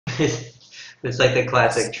It's like the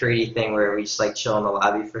classic treaty thing where we just like chill in the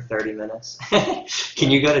lobby for 30 minutes.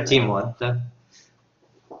 Can you go to team one though?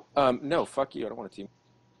 No, fuck you. I don't want a team.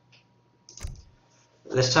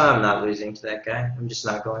 This time I'm not losing to that guy. I'm just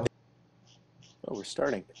not going. Oh, we're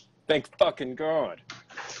starting. Thank fucking God.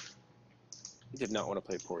 He did not want to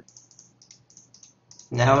play port.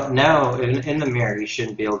 Now, in the mirror, you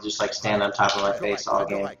shouldn't be able to just like stand on top of my face all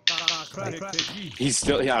game. He's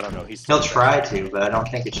still, yeah, I don't know. He'll try to, but I don't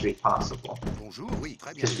think it should be possible.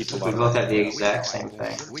 Because we both have the exact same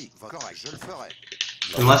thing.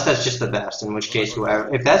 Unless that's just the best, in which case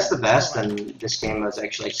whoever, if that's the best, then this game is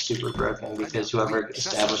actually like, super broken because whoever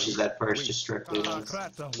establishes that first just strictly wins.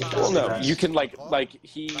 Well, no, you can like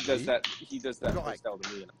he does that play style to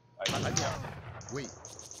me, and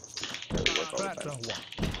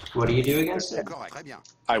what do you do against it?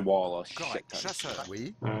 I wall a shit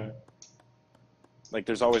ton. Like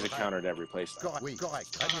there's always a counter to every playstyle.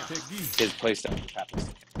 His playstyle just happens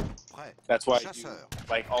to count. That's why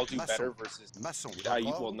I'll do better versus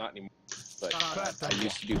well, not anymore, but I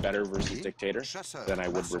used to do better versus Dictator than I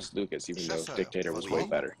would versus Lucas, even though Dictator was way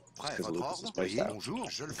better just because of Lucas's playstyle.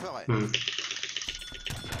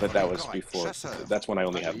 But that was before. That's when I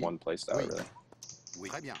only had one playstyle really.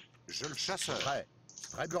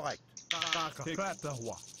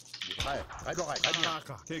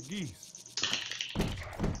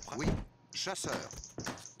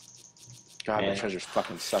 God, the treasures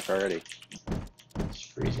fucking suck already. It's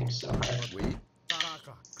freezing so hard.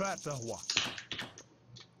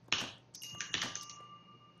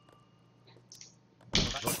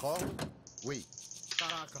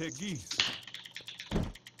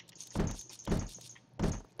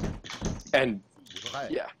 And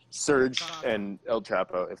yeah, Surge and El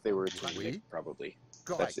Trapo, if they were a team, probably.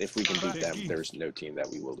 That's, if we can beat them, there's no team that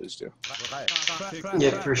we will lose to.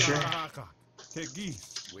 Yeah, for sure.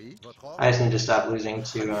 I just need to stop losing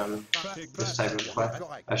to this type of play.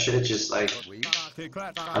 I should just like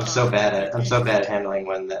I'm so bad at handling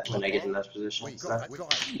when I get in those positions. So.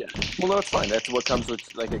 Yeah. Well, no, it's fine. That's what comes with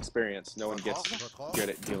like experience. No one gets good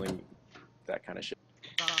at dealing that kind of shit.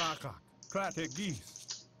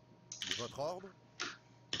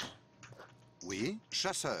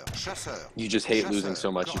 You just hate losing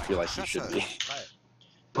so much you feel like you should be.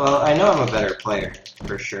 Well, I know I'm a better player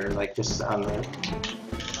for sure. Like just on the.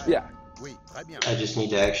 Yeah. I just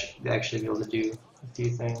need to actually be able to do a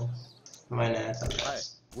few things. My nat's on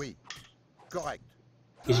this.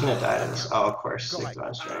 He's gonna die to this. Oh, of course, 6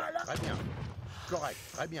 months, right?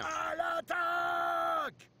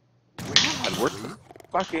 And we're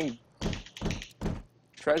fucking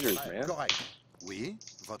treasures, man.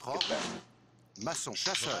 Maçon,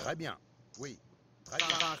 chasseur, très bien. Oui.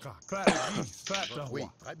 Oui,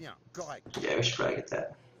 très bien. Correct. Yeah, we should probably get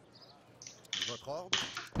that. Votre ordre?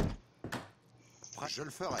 Je le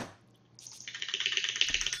ferai.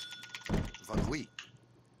 Votre oui.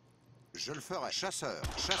 Je le ferai. Chasseur,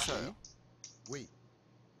 chasseur. Oui.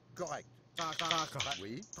 Correct.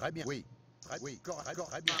 Oui, très bien. Oui. Oui, correct.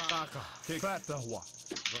 Très bien.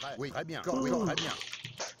 Oui, très bien. Oui, très bien.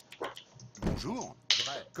 Bonjour.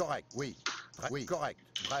 Correct. Oui. Oui, correct.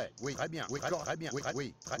 Vrai. Oui, très bien. Oui, très bien. Oui,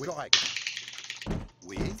 oui, correct.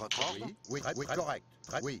 Oui, votre ordre. Oui, oui, correct.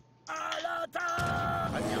 Oui. À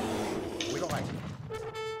l'attaque. Très bien. Oui, correct.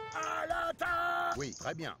 À l'attaque. Oui,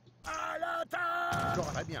 très bien. À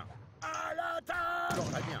l'attaque. Très bien. À l'attaque.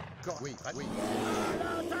 Très bien. Oui, oui. À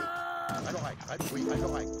l'attaque. Correct. Oui,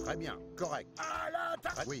 correct. Très bien. Correct. À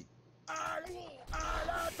l'attaque. Oui. À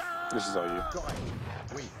l'attaque. This is all you. Correct.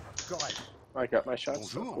 Oui, correct. I got my shots.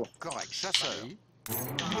 Bonjour. So cool. Correct. Chasseur.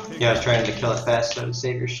 Yeah, I was trying to kill it fast so to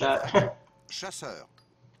save your shot. Chasseur.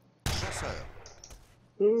 Chasseur.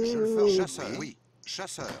 Je le ferai. Chasseur. Oui.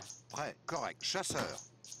 Chasseur. Prêt. Correct. Chasseur.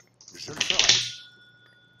 Je le ferai.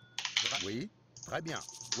 Oui. Très bien.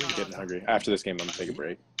 Oui. I'm getting hungry. After this game, I'm gonna take a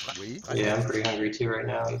break. Oui. Yeah, I'm pretty hungry too right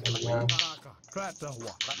now.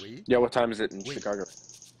 Oui. Yeah, what time is it in Chicago?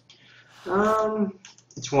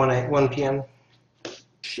 It's 1 p.m.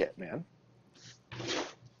 Shit, man.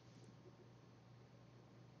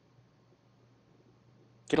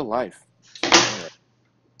 Get a life.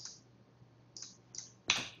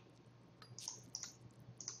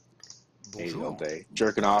 Age all day.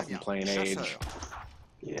 Jerking off and playing Age.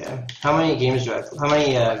 Yeah. How many games do I have? How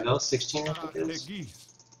many builds? 16, I think it is? 15.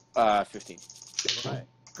 15.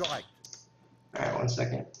 Correct. Alright, 1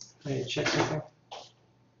 second. I need to check something.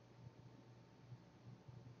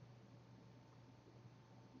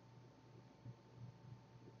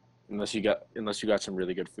 Unless you got some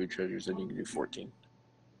really good food treasures, then you can do 14.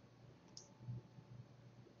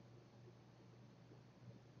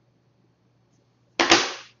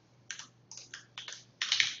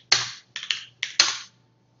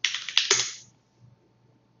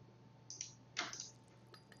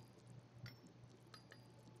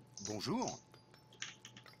 Bonjour.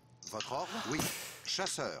 Votre ordre? Oui.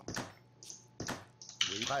 Chasseur.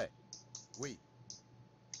 Oui. Prêt. Oui.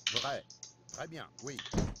 Prêt. Très bien. Oui.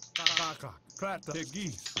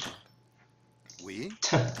 Oui.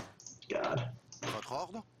 God. Votre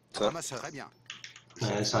ordre? Ça. Ramasseur. Très bien.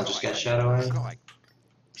 It's not just got shadowing. Correct.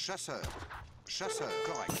 Chasseur. Chasseur.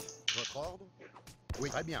 Correct. Votre ordre? Oui.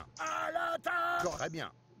 Très bien. À l'attaque. Très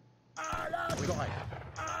bien. À l'attaque. Oui. Correct.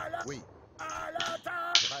 À l'attaque. Oui. À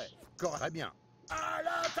l'attaque. Prêt. Correct. Très bien. À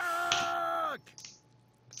l'attaque.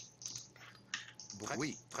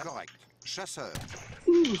 Oui. Très correct. Chasseur.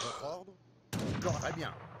 Votre ordre? Correct. Très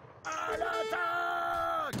bien. À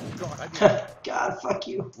l'attaque. Correct. Très bien. God, fuck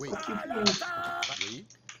you. Oui. Fuck you. À l'attaque. Oui.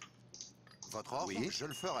 Votre ordre? Oui, je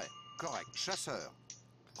le ferai. Correct. Chasseur.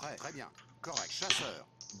 Prêt. Très bien. Correct. Chasseur.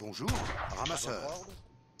 Bonjour. Ramasseur. Votre ordre?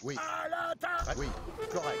 Oui. À l'attaque. Oui.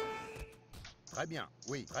 Correct. Très bien.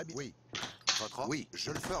 Oui. Très bien. Oui. Votre ordre? Oui,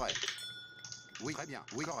 je le ferai. Oui. Très bien.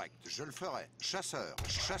 Oui. Correct. Je le ferai. Chasseur.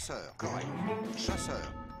 Chasseur. Correct.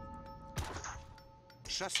 Chasseur.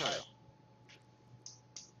 Chasseur.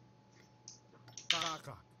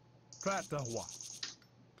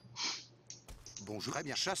 Bonjour. Très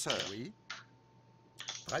bien. Chasseur. Oui.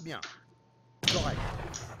 Très bien. Correct.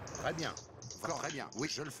 Très bien. Très bien. Oui,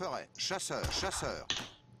 je le ferai. Chasseur. Chasseur.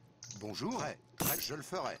 Bonjour. Prêt. Prêt. Je le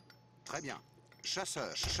ferai. Très bien.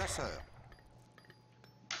 Chasseur. Chasseur.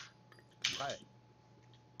 Prêt.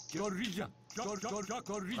 Prêt.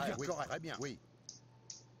 Oui, correct. Très bien. Oui.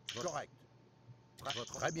 Correct.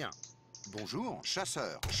 Très bien. Bonjour.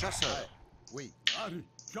 Chasseur. Chasseur. Prêt. Oui.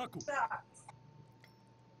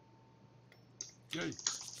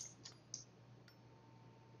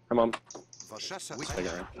 Come on. Votre chasseur. Oui. I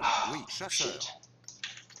got it. Oui. Chasseur. Shit.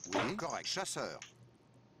 Oui. Correct. Chasseur.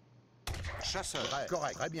 Chasseur. Prêt.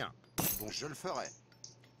 Correct. Très bien. Bon, je le ferai.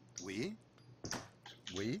 Oui.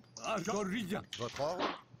 Oui. Votre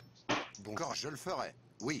ordre? Bon, correct. Je le ferai.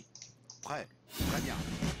 Oui. Prêt. Très bien.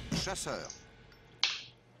 Chasseur.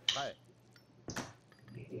 Prêt.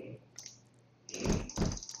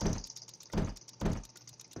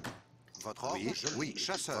 Votre ordre? Oui. Oui.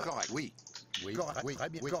 Chasseur. Correct. Oui. Oui. Correct. Oui. Très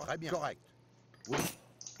bien. Oui. Très bien. Correct. Oui.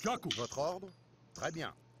 Votre ordre? Très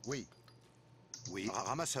bien. Oui. Oui.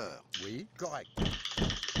 Ramasseur. Oui. Correct.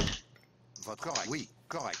 Votre correct. Oui.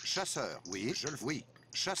 Correct. Chasseur. Oui. Je le. Oui.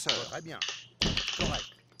 Chasseur. Très bien. Correct.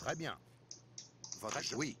 Très bien.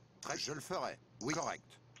 Votre. Oui. Très. Je le ferai. Oui. Correct.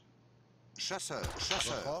 Chasseur.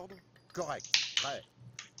 Chasseur. Votre ordre? Correct. Prêt.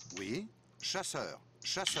 Oui. Chasseur.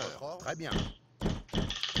 Chasseur. Votre ordre? Très bien.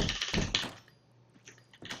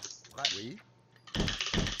 Prêt. Oui.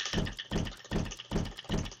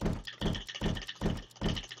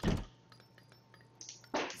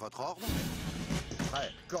 Votre ordre?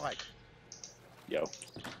 Prêt. Correct. Yo.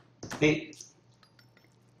 Hey.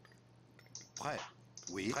 Prêt.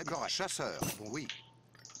 Oui. Très correct. Chasseur. Bon, oui.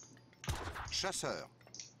 Chasseur.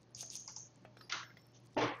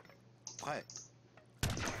 Prêt.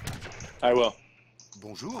 I will.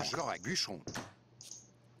 Bonjour. Correct. Bûcheron.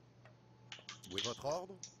 Oui. Votre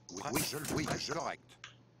ordre? Oui. Oui. Je le. Oui. Je correct.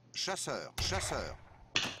 Chasseur. Chasseur.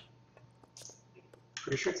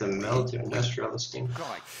 Pretty sure it's a mill to industrial this game.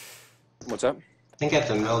 Correct. What's up? I think I have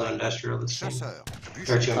to mill to industrial this game. Chasseur. Or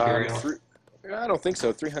Bûcheron. to imperial. I don't think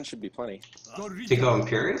so. 300 should be plenty. To go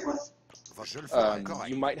imperial with? Je le ferai. You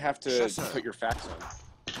Correct. might have to Chasseur. put your facts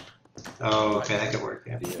on. Oh, okay, that could work,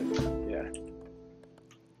 yeah. Yeah.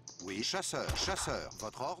 Oui. Chasseur. Chasseur.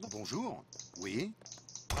 Votre ordre? Bonjour. Oui.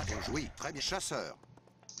 Bonjour. Oui. Très bien. Chasseur.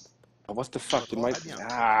 Oh, what the fuck? Did my... Très bien.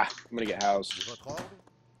 Ah, I'm gonna get housed. Votre ordre?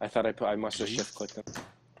 I thought I must have Oui. shift clicked them.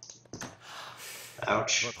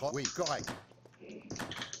 Ouch. Votre ordre? Oui. Correct.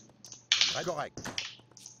 Très correct.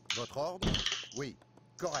 Votre ordre? Oui.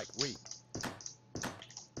 Correct. Oui.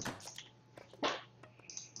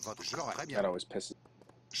 Votre correct. Très bien. That always pisses.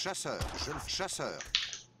 Chasseur. Je le. Chasseur.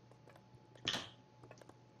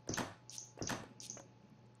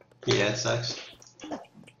 Yeah, it sucks.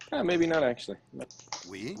 Maybe not actually.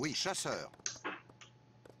 Oui. Oui. Chasseur.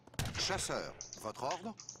 Chasseur. Votre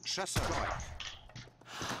ordre? Chasseur. Correct.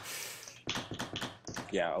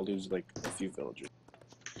 Yeah, I'll lose like a few villagers.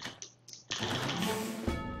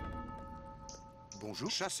 Bonjour.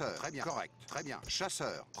 Chasseur. Très bien. Correct. Très bien.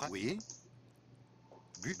 Chasseur. Prêt. Oui.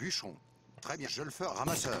 Bûcheron. Très bien. Je le ferai.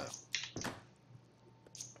 Ramasseur.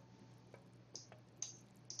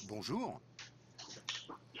 Bonjour.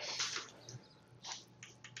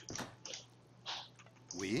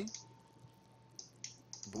 Oui.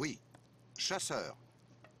 Oui. Chasseur.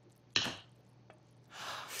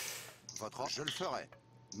 Votre ordre, je le ferai.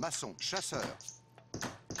 Maçon. Chasseur.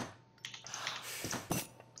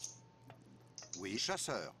 Oui.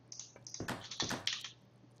 Chasseur.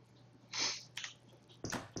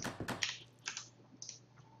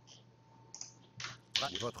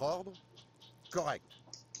 Votre ordre? Correct.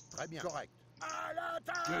 Très bien. Correct. À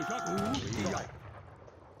l'attaque! Oui, correct.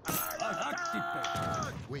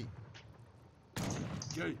 Oui.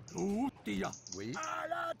 Oui. À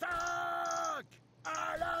l'attaque!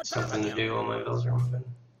 À l'attaque! Something to do while my bills are moving.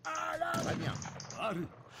 Très bien.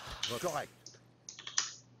 Correct.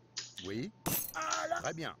 Oui.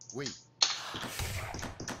 Très bien. Oui.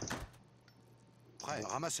 Prêt.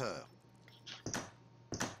 Ramasseur.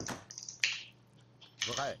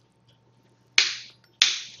 Vrai.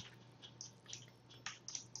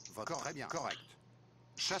 Très bien. Correct.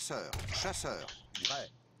 Chasseur. Chasseur. Vrai.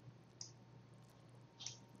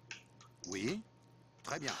 Oui.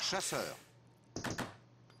 Très bien. Chasseur.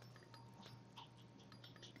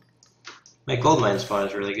 My gold mine spawn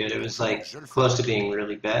is really good. It was like close to being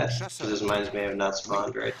really bad because his mines may have not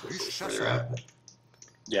spawned right because it was further out. But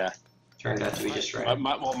Yeah. turned out to be just right.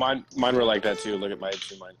 Well, mine were like that too. Look at my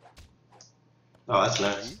two mine. Oh, that's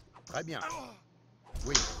nice. Très bien.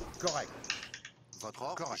 Oui. Correct. Votre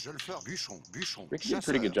ordre. Correct. Je le fais. Bûcheron. Bûcheron. Rick did a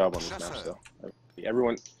pretty good job on this match, though.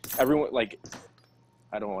 Everyone, like,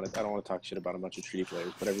 I don't want to talk shit about a bunch of treaty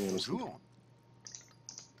players, but everyone was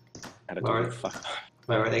had a total fuck.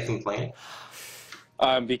 Why were they complaining?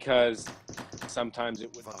 Because sometimes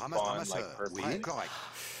it would spawn like perfect. Oui. Correct.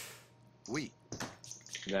 Oui.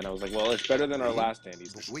 And then I was like, well, it's better than our last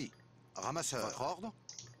Andes. Oui. Ramasseur. Votre ordre.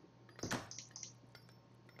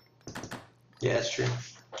 Yeah, it's true.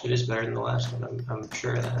 It is better than the last one. I'm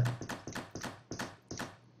sure of that.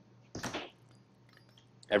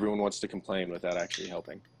 Everyone wants to complain without actually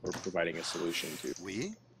helping or providing a solution to.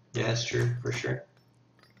 Oui. Yeah, it's true for sure.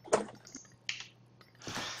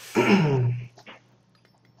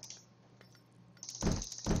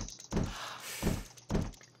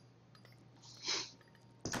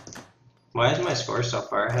 Why is my score so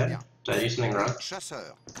far ahead? Did I do something wrong?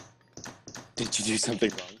 Chasseur. Did you do something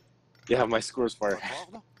wrong? Yeah, my score's far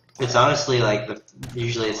ahead. It's honestly like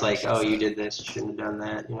usually it's like, oh, you did this, you shouldn't have done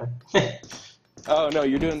that, you know. Oh no,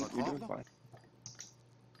 you're doing fine.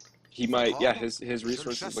 He might, yeah, his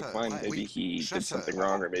resources look fine. Maybe he did something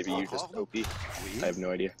wrong, or maybe you just OP. I have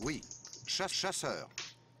no idea.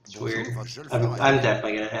 It's weird. I'm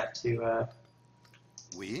definitely gonna have to.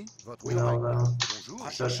 No, though.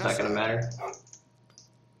 So it's not gonna matter.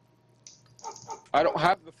 I don't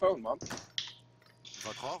have the phone, Mom.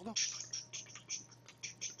 Votre ordre?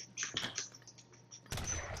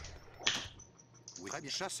 Oui. Très bien.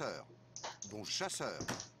 Chasseur. Bon, chasseur.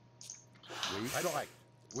 Oui. Très correct.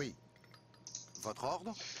 Oui. Votre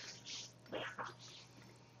ordre?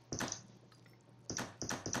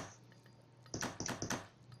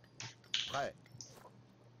 Prêt.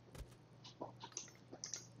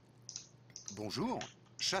 Bonjour.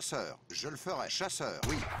 Chasseur. Je le ferai. Chasseur.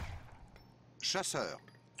 Oui. Chasseur.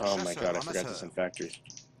 Oh my god, I forgot to send factories.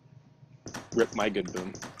 Rip my good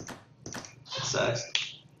boom. Sucks.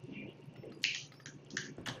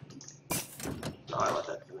 No, I let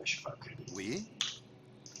that finish. Fuck. Oui.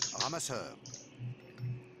 Ramasseur.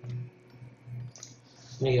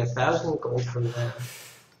 You get 1,000 gold from that.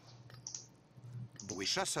 Oui,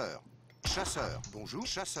 chasseur. Chasseur. Bonjour,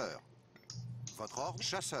 chasseur. Votre ordre,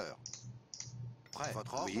 chasseur. Prêt.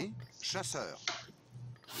 Votre ordre? Oui. Chasseur.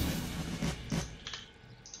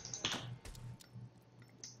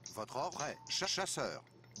 Votre ordre? Prêt. Chasseur.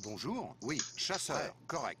 Bonjour. Oui. Chasseur. Prêt.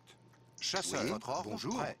 Correct. Chasseur. Oui. Votre ordre?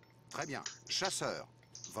 Bonjour. Prêt. Très bien. Chasseur.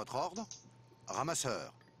 Votre ordre?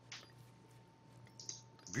 Ramasseur.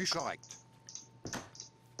 Bûche. Correct.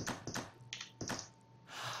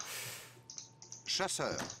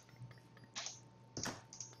 Chasseur.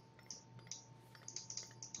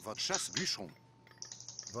 Votre chasse bûcheron.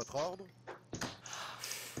 Votre ordre?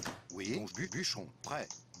 Oui. Bûcheron. Prêt.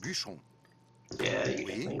 Bûcheron. Yeah, you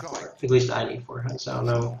Oui, get correct. at least I need 4 hunts. I don't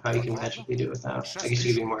know how you can magically do it without. I guess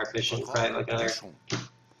you could be more efficient, probably like another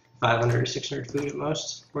 500 or 600 food at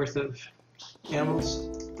most worth of animals,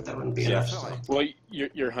 but that wouldn't be enough. So. Well,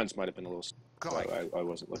 your hunts might have been a little. I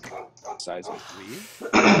wasn't looking at sizing.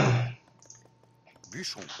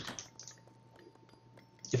 Bûcheron.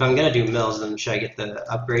 If I'm gonna do mills, then should I get the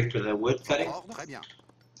upgrade for the wood cutting?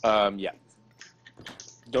 Yeah.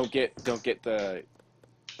 Don't get the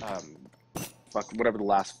fuck whatever the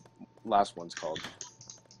last one's called.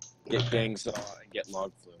 Get gang saw and get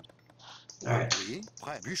log flume. Alright. Oui.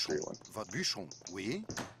 Prêt. Bûcheron. Votre bûcheron. Oui.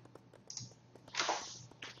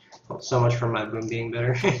 So much for my boom being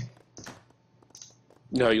better.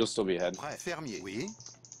 No, you'll still be ahead. Prêt. Fermier. Oui.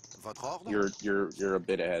 Votre ordre? You're a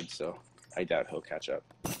bit ahead, so I doubt he'll catch up.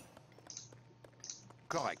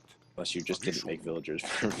 Correct. Unless you just didn't make villagers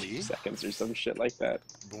for a few seconds or some shit like that.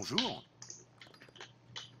 Bonjour.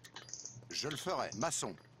 Je le ferai.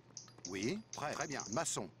 Maçon. Oui. Prêt. Très bien.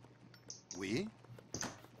 Maçon. Oui.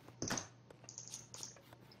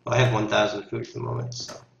 Well, I have 1,000 food at the moment,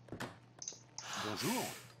 so. Bonjour.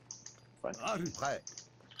 Fine. Prêt.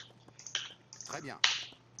 Très bien.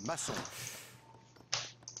 Maçon.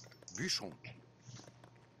 Bûcheron.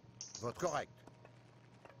 Votre correct.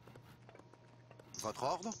 Votre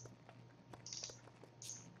ordre.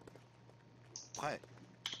 Prêt.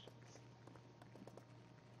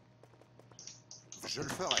 Je le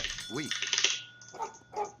ferai. Oui.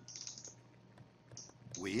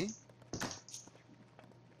 Oui.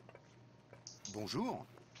 Bonjour.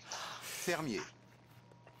 Fermier.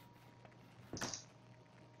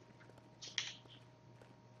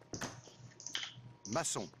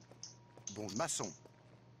 Maçon. Bon, maçon.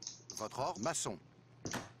 Votre ordre, maçon.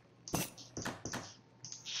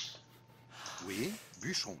 Oui,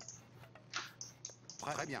 bûcheron.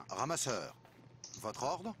 Très bien. Ramasseur. Votre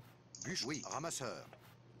ordre? Bûche, oui, ramasseur.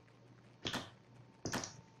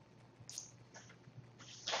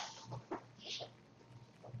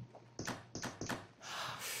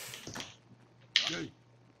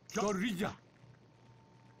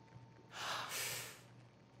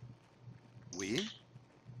 Oui.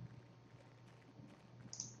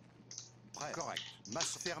 Prêt. Correct.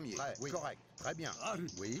 Masse fermier. Prêt. Oui. Correct. Très bien.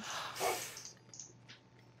 Oui.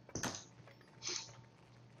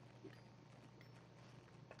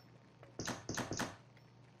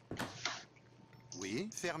 Oui.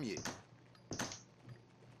 Fermier.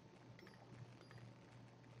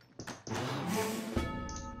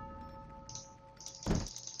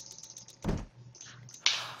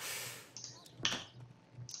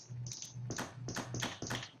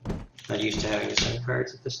 Not used to having to send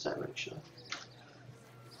cards at this time, actually.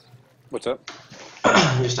 What's up?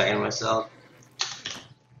 I'm just talking to myself.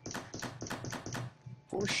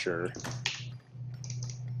 For sure.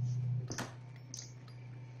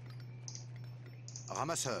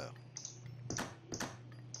 Ramasseur.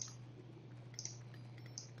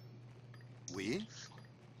 Oui.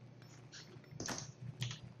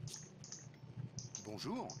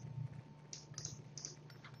 Bonjour.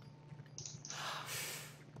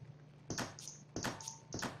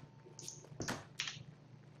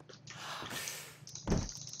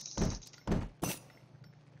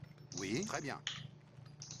 Oui, très bien.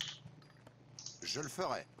 Je le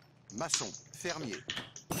ferai. Maçon, fermier.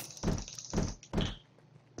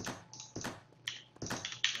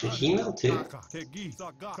 Did he mill too? He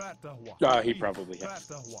probably had.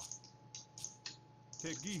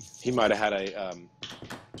 He might have had a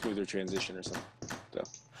smoother transition or something. So.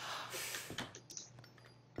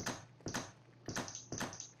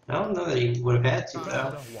 I don't know that he would have had to,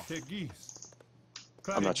 though.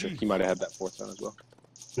 I'm not sure. He might have had that fourth one as well.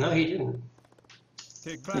 No, he didn't.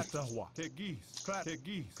 I'm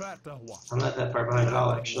not that far behind at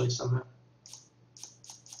all, actually, somehow.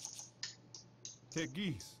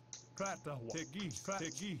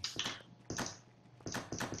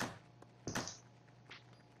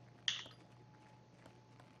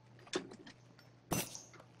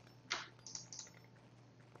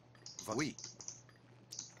 Oui.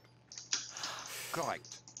 Correct.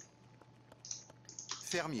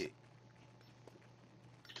 Fermier.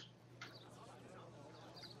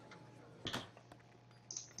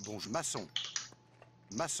 Bon, maçon.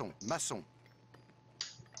 Maçon, maçon.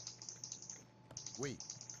 Oui.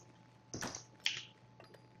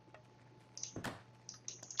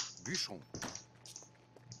 Bûcheron.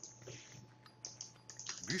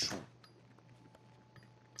 Bûcheron.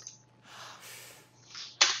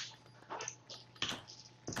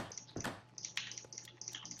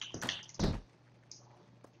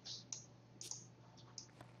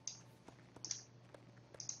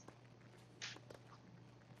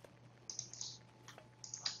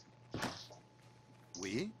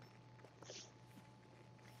 Oui.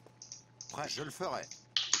 Prêt, je le ferai.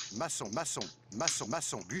 Maçon, maçon, maçon,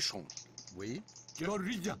 maçon, bûcheron. Oui.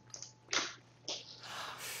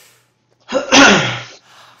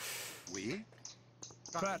 Oui.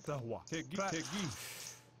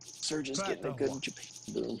 Surge is getting a good Japan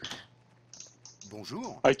boom.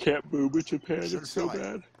 Bonjour. I can't move with Japan. Je le It's so ferai.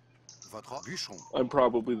 bad. Votre bûcheron. I'm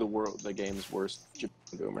probably the game's worst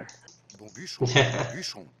Japan boomer. Bon bûcheron.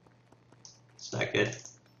 Bûcheron. It's not good.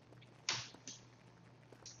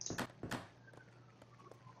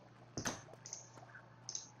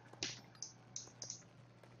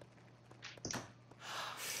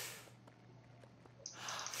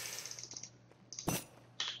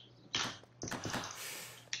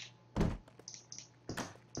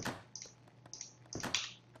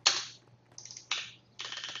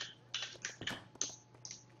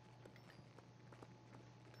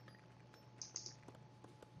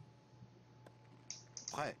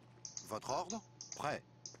 Prêt. Votre ordre? Prêt.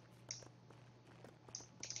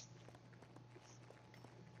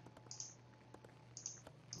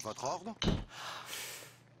 Votre ordre?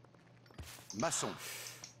 Maçon.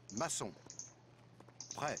 Maçon.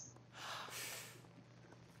 Prêt.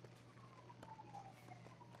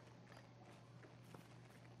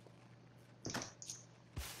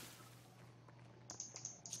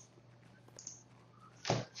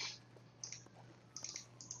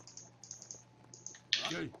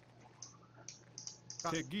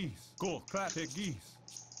 Teguis, go, clat, teguis.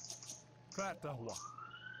 Clat, tahwa.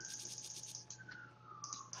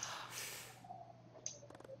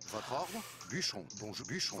 Votre ordre? Bûcheron. Bonjour,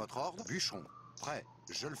 bûcheron. Votre ordre? Bûcheron. Prêt.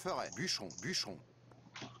 Je le ferai. Bûcheron, bûcheron.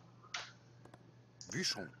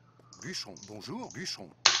 Bûcheron. Bûcheron. Bonjour, bûcheron.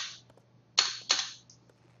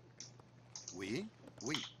 Oui,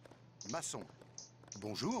 oui. Maçon.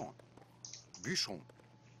 Bonjour. Bûcheron.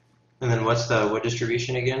 And then what's the wood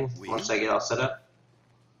distribution again? Oui. Once I get all set up.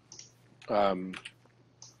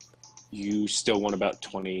 You still want about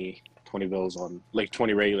 20 bills on, like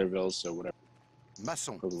 20 regular bills, so whatever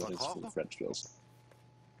Maçon. equivalent is Votre for the ordre? French bills.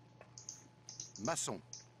 Maçon.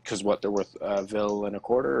 Because what, they're worth a vill and a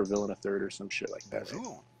quarter or vill and a third or some shit like that, right?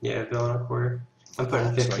 Bonjour. Yeah, bill and a quarter. I'm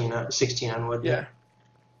putting 15 on, 16 on wood. Yeah.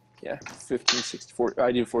 Yeah, 15, 16,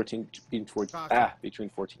 I do 14, between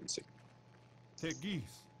 14 and 16. Teguis.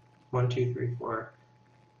 1, 2, 3, 4,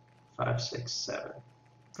 5, 6, 7.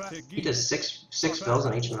 He does six bills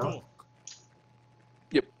on each mill.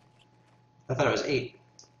 Yep. I thought it was 8.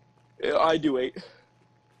 I do 8.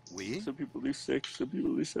 Oui. Some people do 6, some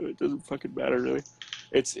people do 7. It doesn't fucking matter, really.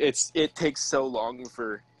 It takes so long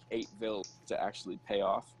for 8 vills to actually pay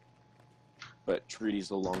off. But Treaty's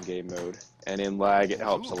the long game mode, and in lag it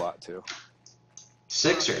helps a lot too.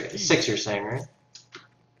 6 you're saying, right?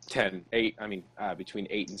 10, 8. I mean, between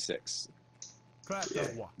 8 and 6. Yeah.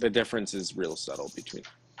 The difference is real subtle between,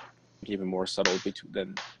 even more subtle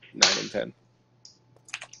than 9 and 10.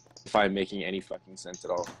 If I'm making any fucking sense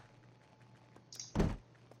at all.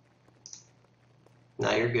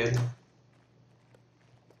 Now you're good.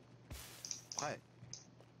 Prêt.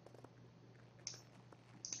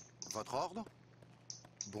 Votre ordre?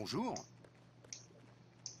 Bonjour.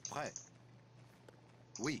 Prêt.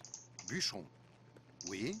 Oui. Bûcheron.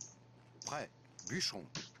 Oui. Prêt. Bûcheron.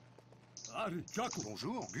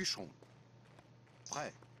 Bonjour. Bûcheron.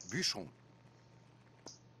 Prêt. Bûcheron.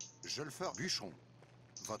 Je le ferai. Bûcheron.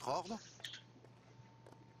 Votre ordre?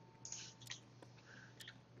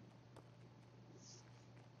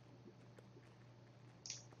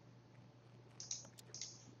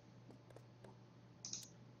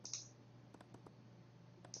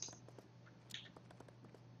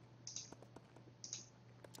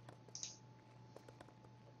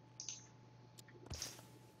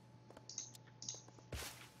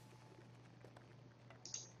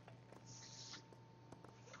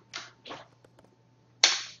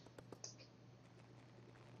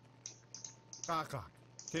 Kaka.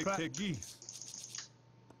 Teguis.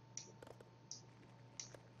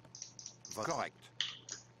 Correct.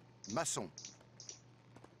 Maçon.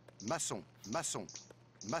 Maçon. Maçon.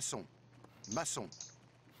 Maçon. Maçon.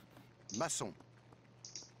 Maçon.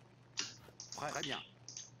 Très bien.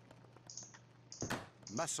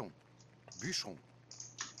 Maçon. Bûcheron.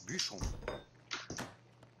 Bûcheron.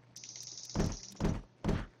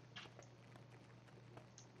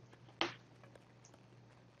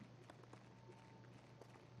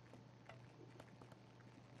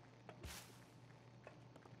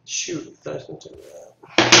 Shoot, that's into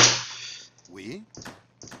that. Oui.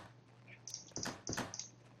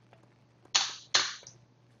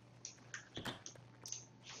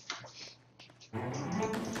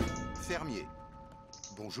 Fermier.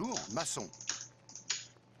 Bonjour, maçon.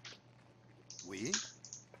 Oui.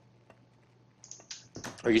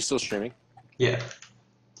 Are you still streaming? Yeah.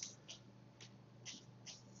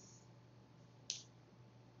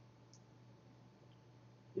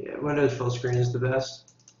 Yeah, Windows full screen is the best.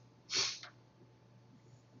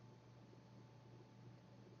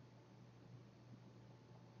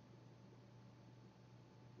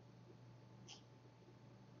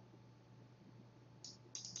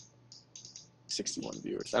 $61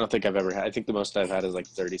 viewers. I don't think I've ever had. I think the most I've had is like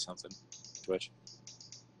 30 something. Twitch.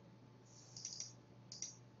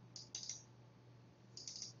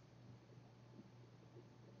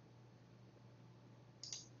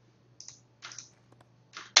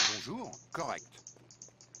 Bonjour. Correct.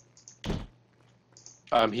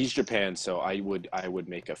 He's Japan, so I would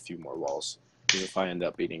make a few more walls. Because if I end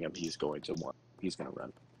up beating him, he's going to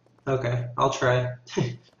run. Okay, I'll try.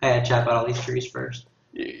 I had to chop out all these trees first.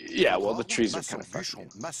 Yeah, well, the trees are kind of fucking.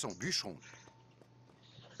 Maçon, bûcheron.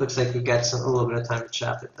 Looks like we've got a little bit of time to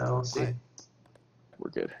chop it, though. We'll see. We're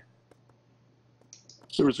good.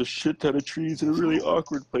 There was a shit ton of trees in really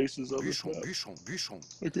awkward places on this map.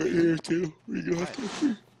 Like right here, too. Where you go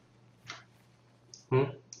after.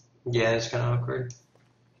 Yeah, it's kind of awkward.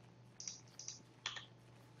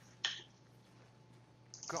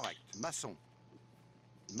 Correct. Maçon.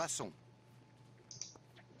 Maçon.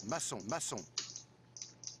 Maçon. Maçon.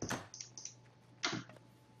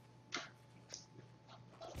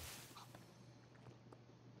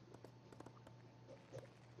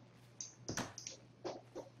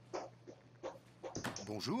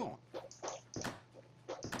 Bonjour.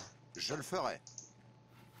 Je le ferai.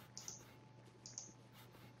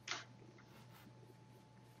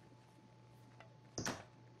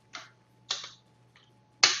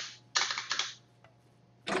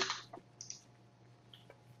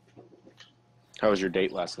 How was your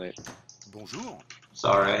date last night? Bonjour. It's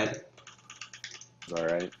alright. It's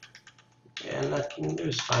alright. Yeah, it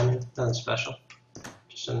was fine. Nothing special.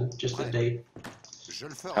 Just a date.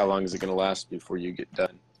 How long is it going to last before you get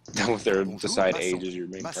done? With their decide age is your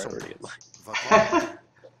main priority in life.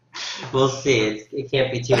 We'll see. It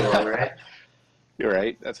can't be too long, right? You're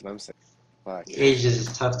right. That's what I'm saying. Fuck. Age is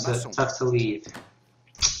tough to leave.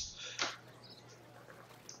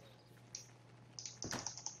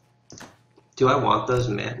 Do I want those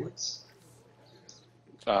mantlets?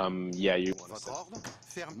 Yeah, you want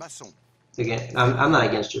to. Again, I'm not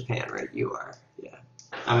against Japan, right? You are. Yeah.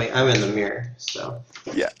 I'm in the mirror, so.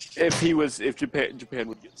 Yeah. If Japan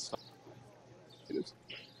would get stuck.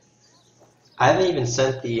 I haven't even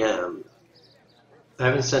sent the I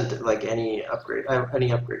haven't sent like any upgrade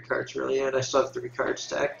cards really yet. I still have 3 cards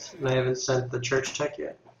stacked, and I haven't sent the church tech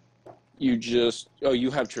yet.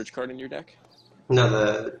 You have church card in your deck? No,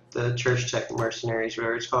 the church tech mercenaries,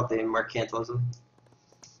 whatever it's called, the mercantilism.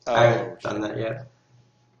 Oh, I haven't done that yet.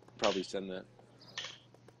 Probably send that.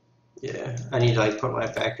 Yeah, I need to like put my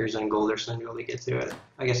factors in gold or something to be able to get to it.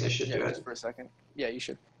 I guess I should do it. Just for a second. Yeah, you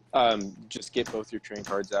should. Just get both your train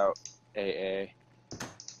cards out. AA.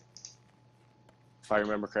 If I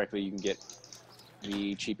remember correctly, you can get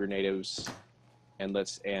the cheaper natives and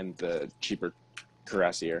the cheaper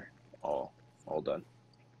cuirassier all done.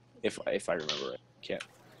 If I remember right.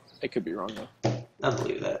 I could be wrong though. I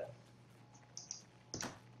believe that.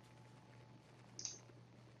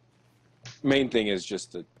 Main thing is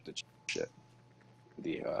just the shit.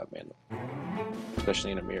 The manlet.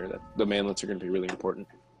 Especially in a mirror, the manlets are going to be really important.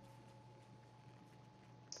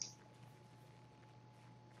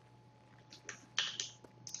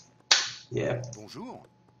 Yeah. Bonjour.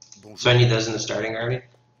 Bonjour. So I need those in the starting army?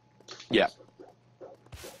 Yeah.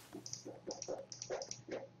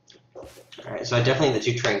 Alright, so I definitely need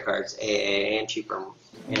the 2 train cards, AA and cheaper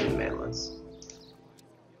and manlets.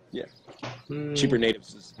 Yeah. Cheaper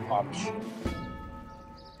natives is optional.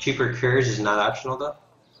 Cheaper cures is not optional though?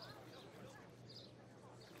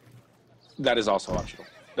 That is also optional.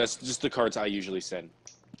 That's just the cards I usually send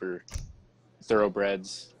for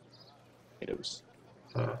thoroughbreds, natives.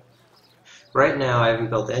 Right now I haven't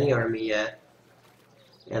built any army yet,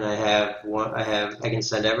 and I can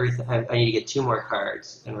send everything. I need to get 2 more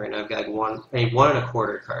cards, and right now I've got 1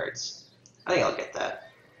 1.25 cards. I think I'll get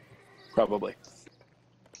that. Probably.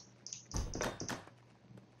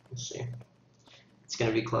 Let's see. It's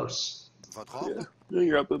gonna be close. Yeah. No,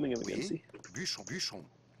 you're outbooming him again. See. Bûchon.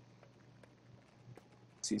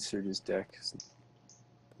 See Serge's deck.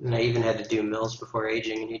 And I even had to do mills before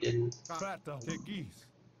aging, and he didn't.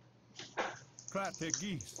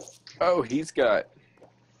 Oh, he's got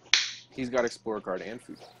Explorer card and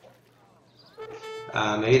food.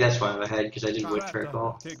 Maybe that's why I'm ahead, because I did wood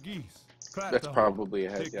trickle. That's probably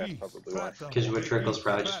ahead. Yeah, probably why. Because wood trickle's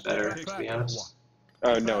probably just better, to be honest.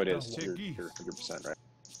 Oh no, it is. You're 100% right.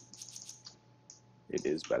 It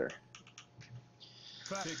is better.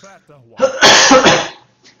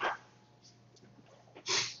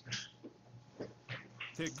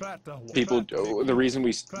 People, the reason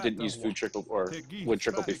we didn't use food trickle or wood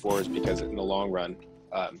trickle before is because in the long run,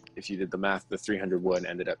 if you did the math, the 300 wood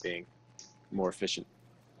ended up being more efficient.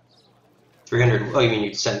 300. Oh, you mean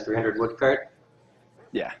you send 300 wood card?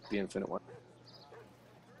 Yeah, the infinite one.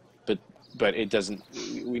 But it doesn't.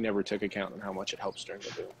 We never took account on how much it helps during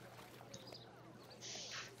the boom.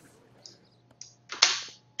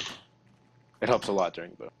 It helps a lot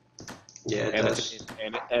during the boom. Yeah, it does.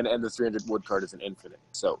 And the 300 wood card is an infinite,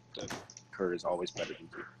 so the card is always better than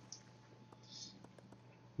 2.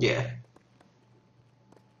 Yeah.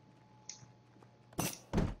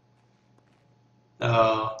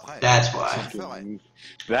 Oh, that's why.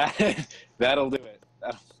 That'll do it.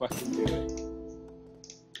 That'll fucking do it.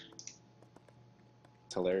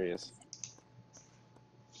 hilarious.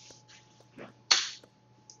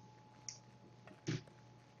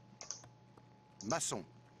 Maçon.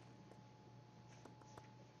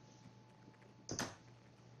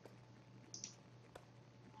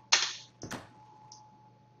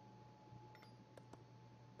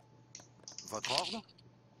 Votre ordre?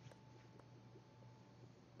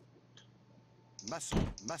 Maçon,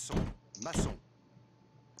 maçon, maçon.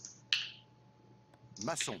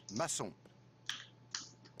 Maçon, maçon.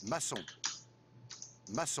 Maçon.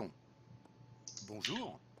 Maçon.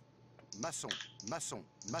 Bonjour. Maçon, maçon,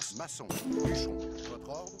 maçon. Bûcheron. Votre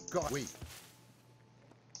ordre? Correct. Oui.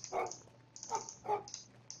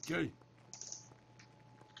 Okay.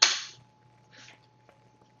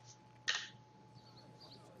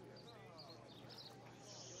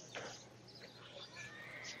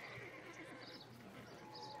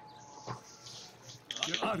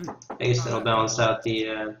 I guess that'll balance out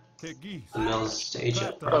the Tegis. mills stage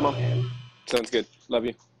up. Bye, Mom. Sounds good. Love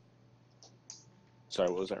you. Sorry,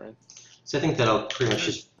 what was that, Ryan? So I think that'll pretty much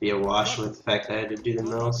just be a wash with the fact that I had to do the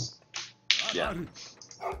mills. Yeah.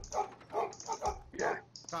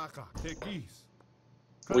 Kaka. Tegis.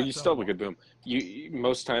 Well, you still have a good boom.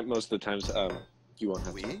 Most of the times, you won't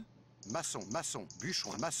have to. Oui. Maçon, maçon,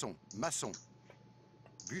 bûcheron, maçon, maçon.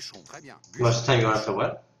 Bûcheron, très bien. Most of the time you won't have to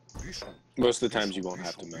what? Bûcheron. Most of the times you won't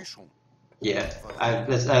have to mill. Bûcheron. Yeah,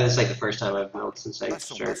 that's like the first time I've milled since I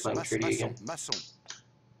Maçon, started maçon, playing maçon, Trudy again. maçon.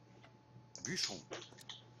 Bûcheron.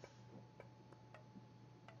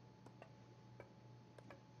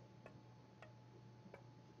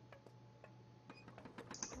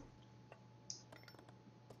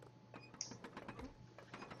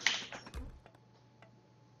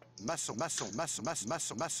 Maçon, maçon, maçon, maçon,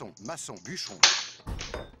 maçon, maçon, maçon, bûcheron.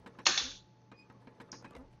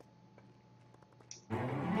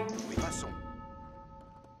 Oui, maçon.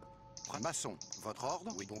 Maçon, votre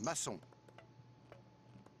ordre? Oui, bon, maçon.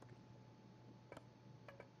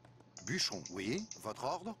 Bûcheron, oui, votre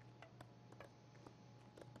ordre?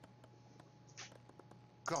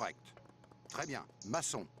 Correct. Très bien.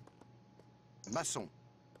 Maçon. Maçon.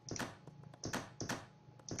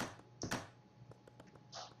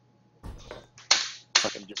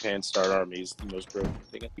 Fucking Japan Star Army is the most broken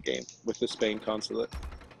thing in the game with the Spain consulate.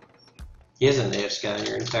 He has a native scout on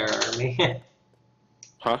your entire army.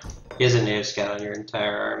 Huh? He has a native scout on your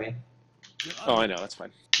entire army. Oh, I know, that's fine.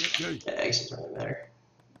 Okay. Yeah, I guess it doesn't really matter.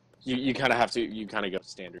 You kind of have to, you kind of go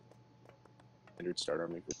standard Star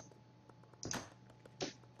Army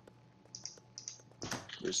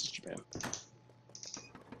versus Japan.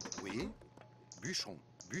 Oui. Bûcheron,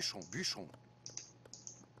 bûcheron, bûcheron.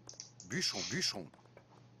 Bûcheron, bûcheron.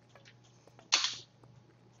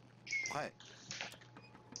 Prêt.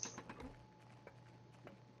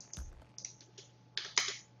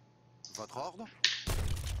 Votre ordre?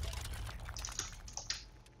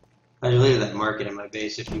 I deleted that market in my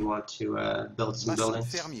base if you want to build some Maçon,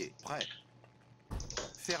 buildings. fermier. Prêt.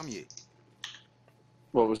 Fermier.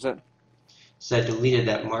 What was that? So I deleted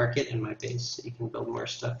that market in my base so you can build more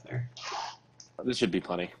stuff there. This should be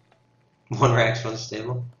plenty. One racks, one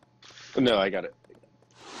stable. No, I got it.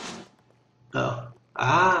 Oh.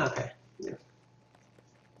 Ah, okay. Yeah.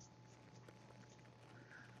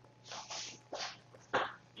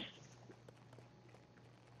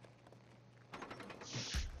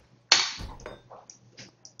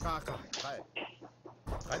 Kaka. Prêt.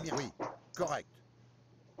 Très bien. Oui. Correct.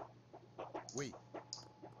 Oui.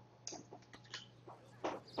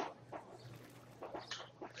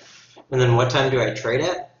 And then what time do I trade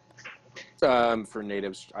at? For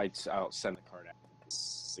natives, I'll send the card out.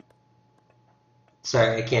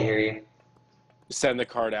 Sorry, I can't hear you. Send the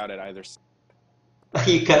card out at either.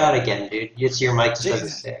 You cut out again, dude. Your mic just doesn't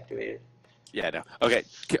stay activated. Yeah, no. Okay,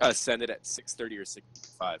 send it at 6:30 or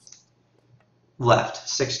 6:05. Left.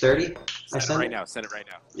 6:30? I Send it sent right it? now. Send it right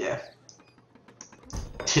now. Yeah.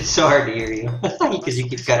 It's so hard to hear you because you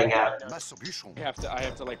keep cutting out. Maçon, bûcheron. I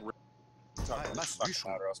have to like talk Ouais, masse fuck bûcheron.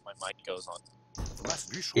 loud or else my mic goes on. Masse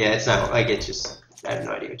bûcheron. Yeah, it's not like it's just. I have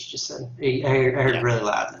no idea what you just said. I heard Yeah. really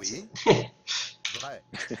loud. That's Oui. it. Vrai.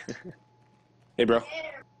 Hey, bro.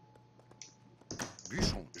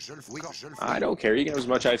 Bûcheron. Je le fais. Je le fais. I don't care. You can have as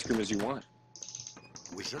much ice cream as you want.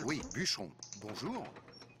 Oui, oui. Bûcheron. Bonjour.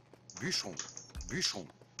 Bûcheron. Bûcheron.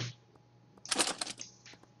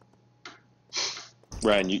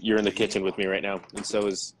 Ryan, you're in the kitchen with me right now, and so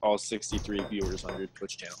is all 63 viewers on your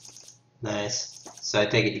Twitch channel. Nice. So I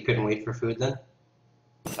take it you couldn't wait for food then?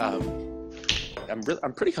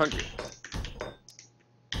 I'm pretty hungry.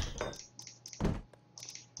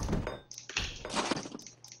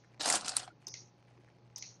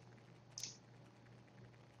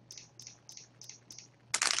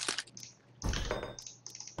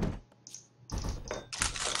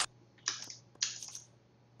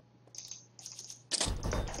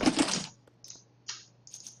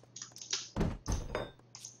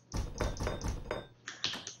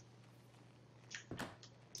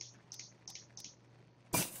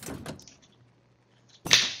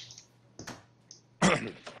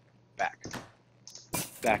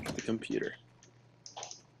 back at the computer.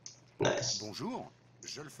 Nice. Bonjour,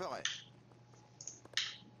 je le ferai.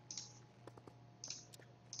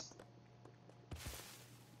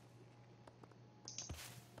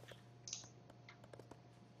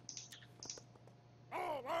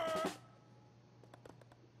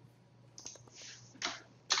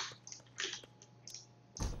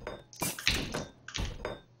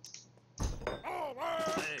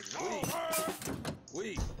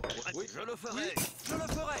 Oui, oui, je le ferai. Oui, je le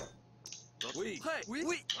ferai. Oui, prêt, oui,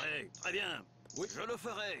 oui, prêt, très bien. Oui, je le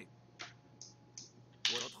ferai.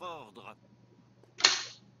 Votre ordre.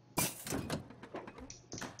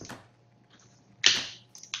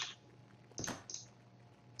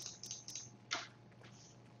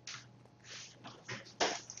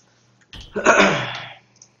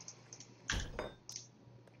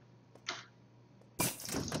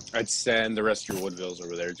 I'd send the rest of your Woodvilles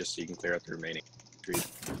over there just so you can clear out the remaining trees.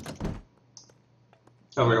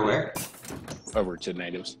 Over where? Over to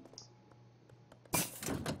natives.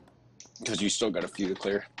 Because you still got a few to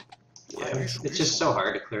clear. Yeah, it's just so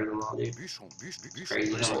hard to clear them all, dude. It's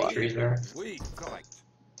crazy how many trees there are. Oui, Correct.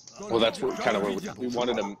 Well, that's kind of where we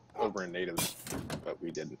wanted them over in natives, but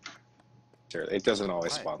we didn't. It doesn't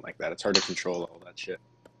always spawn like that. It's hard to control all that shit.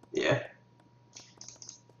 Yeah.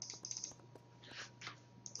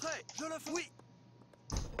 prêt, je le ferai. Oui.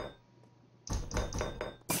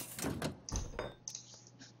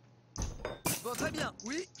 Bon, très bien.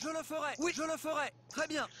 Oui, je le ferai. Oui, je le ferai. Très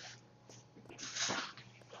bien.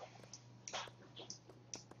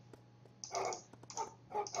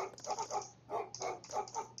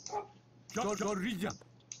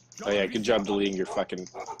 Oh yeah, good job deleting your fucking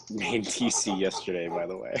main TC yesterday, by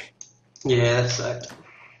the way. Yeah, that sucked.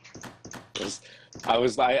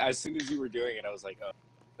 As soon as you were doing it, I was like, oh,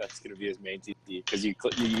 that's gonna be his main TC because you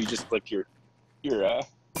just clicked your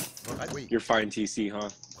fine TC, huh?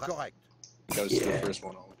 Correct. That was the first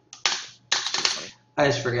one. I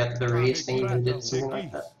just forgot the race thing even did something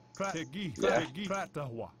like that. Yeah.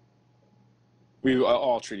 We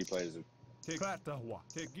all treaty players.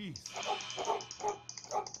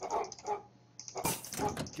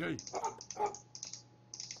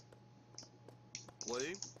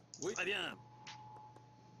 Oui, oui, très bien.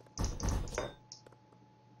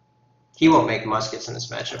 He won't make muskets in this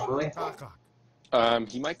matchup, will he?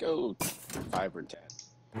 He might go 5 or 10.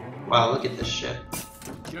 Wow, look at this shit.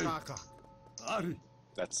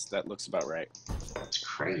 That looks about right. It's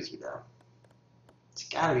crazy though. It's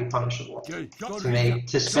gotta be punishable.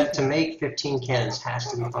 To make 15 cannons has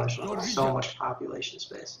to be punishable. There's so much population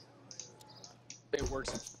space. It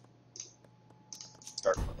works.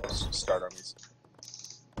 Start armies.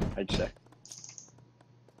 I'd say.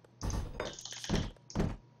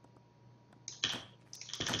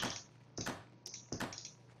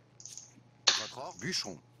 Votre ordre,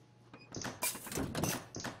 bûcheron.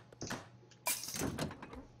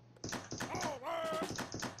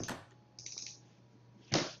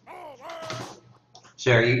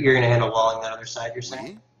 So you're gonna handle walling that other side, you're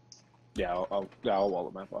saying? Yeah, I'll wall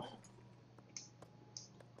the map off.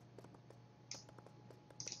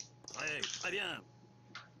 Très bien.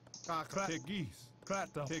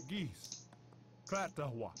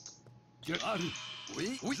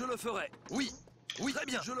 Oui, oui, je le ferai. Oui, oui, très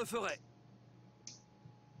bien, je le ferai.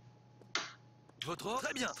 Votre ordre?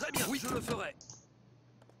 Très bien, oui, je le ferai.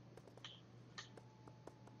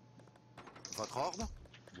 Votre ordre?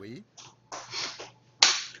 Oui.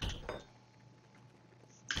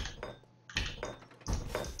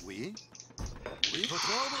 Oui. Oui,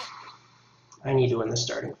 votre ordre? I need to win the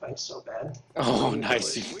starting fight so bad. Oh,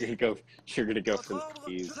 nice. You're gonna go for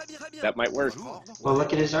these. That might work. Well,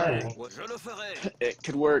 look at his army. Je le ferai. It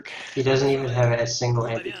could work. He doesn't even have a single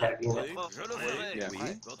handicap unit. Je le ferai. Yeah.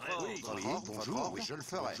 Oui. Votre ordre? Oui. Bonjour. Oui, je le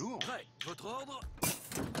ferai. Prêt. Votre ordre?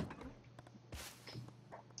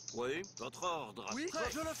 Oui, votre ordre. Oui,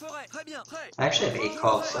 prêt, je le ferai. Très bien, prêt. I actually have 8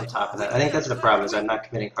 calls on top of that. I think that's the problem, is I'm not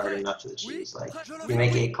committing hard enough to the cheese. Like, you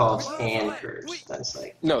make 8 calls and curves. That's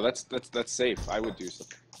like... No, that's safe. I would do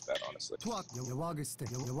something like that, honestly.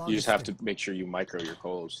 You just have to make sure you micro your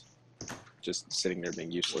calls. Just sitting there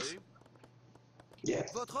being useless. Yeah.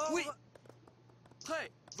 Votre ordre? Oui.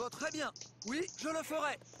 Prêt. Votre très bien. Oui, je le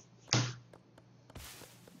ferai.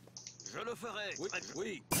 Je le ferai.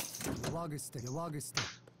 Oui.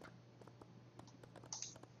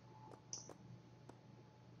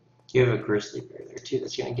 You have a grizzly bear there too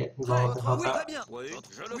that's gonna get involved and help out. Oui,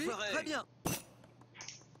 je le ferai. Très bien.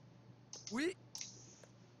 Oui.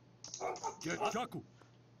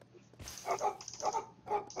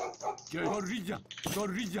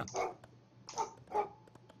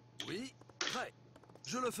 Oui, prêt.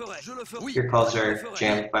 Je le ferai. Je le ferai. Your calls are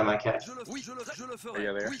jammed by my cat. Oui, je le ferai. Are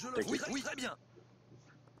you there? Oui, je le Thank you. ferai. Oui, très bien.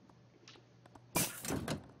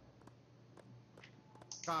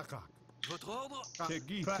 Kaka. Votre ordre?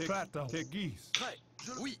 Tegis. Prata. Tegis. Prêt.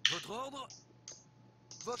 Oui, votre ordre?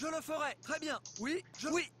 Je le ferai. Très bien. Oui,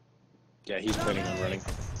 oui. Yeah, he's planning on running.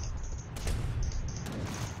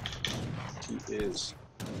 He is.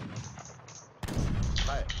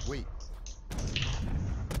 Prêt, oui.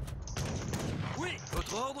 Oui,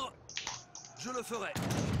 votre ordre? Je le ferai.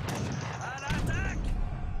 À l'attaque!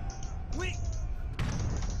 Oui.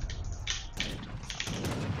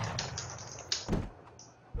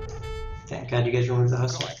 Thank God you guys removed the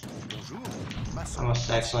hustle. Correct. Bonjour. I Maçon. almost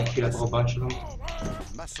accidentally queued up a whole bunch of them.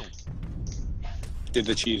 Maçon. Did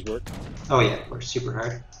the cheese work? Oh yeah, it worked super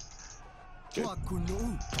hard. Good.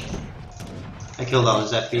 I killed all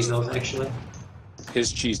his FB builds actually.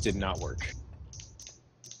 His cheese did not work.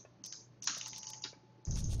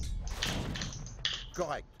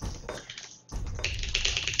 Correct.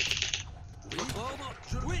 Votre ordre?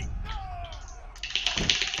 Oui.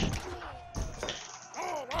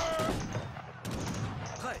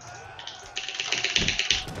 Prêt.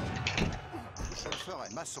 Je le ferai.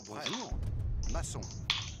 Maçon. Bonjour. Maçon.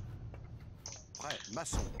 Prêt.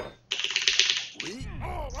 Maçon. Oui.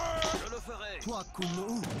 Je le ferai. Toi,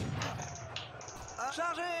 Kuno. À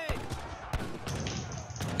charger!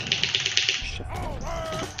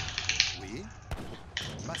 Oui.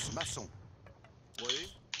 Maçon. Oui.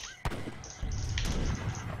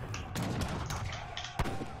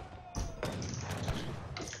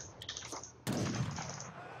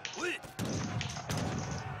 Oui.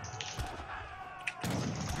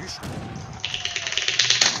 Bûcheron.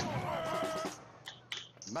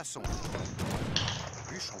 Maçon.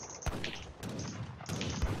 Bûcheron.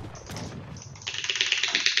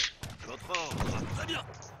 Votre ordre? Très bien.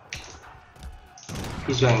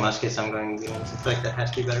 He's going muskets, I'm going goons. I feel like that has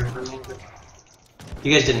to be better for me. But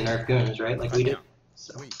you guys didn't nerf goons, right? Like we did.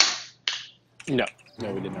 So. Oui. No,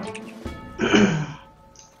 no, we did not.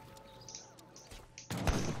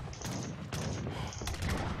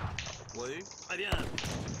 Oui. Très bien.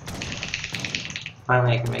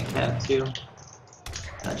 Finally, I can make cat too.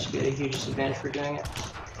 That should be a huge disadvantage for doing it.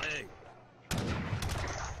 Prêt.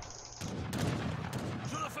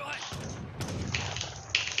 Je le ferai.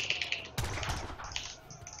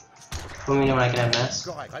 Let me know when I can have nets.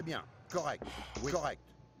 Correct. Très bien. Correct. Oui. Correct.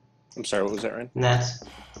 I'm sorry, what was that, Ryan? Nets.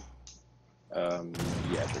 Yeah,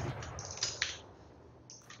 maybe.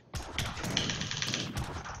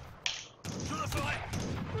 Je le ferai.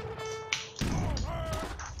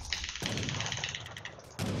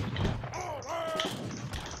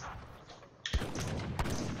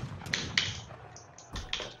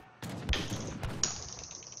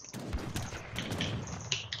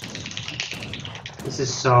 This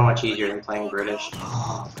is so much easier than playing British.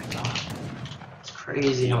 Oh my god. It's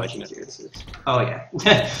crazy how much easier this is. Oh yeah.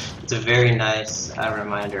 It's a very nice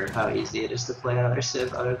reminder of how easy it is to play another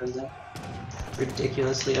Civ other than the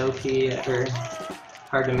ridiculously OP or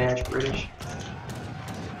hard to manage British.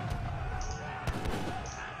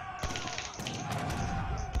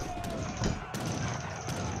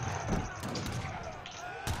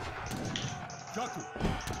 Jaku.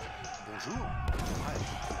 Bonjour. Prêt.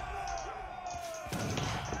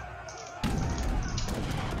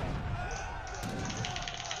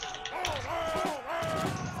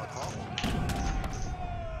 Votre ordre.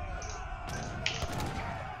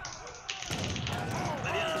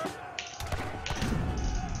 Très bien.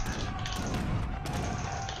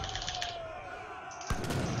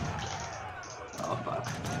 Oh fuck.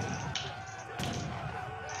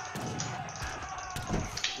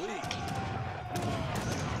 Oui.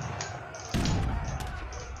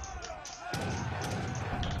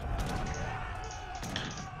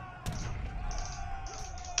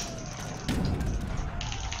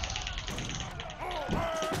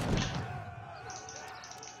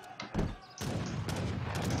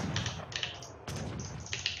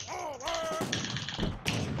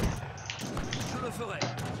 Je le ferai.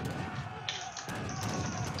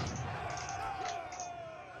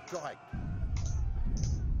 Correct.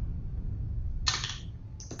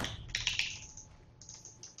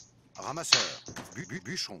 Ramasseur.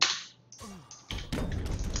 Bûcheron.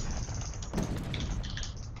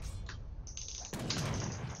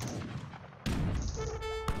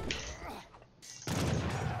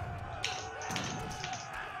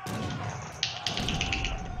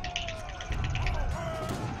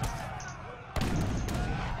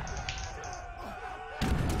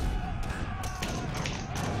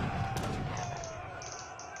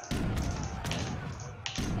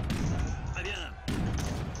 Très bien.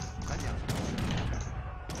 Très bien.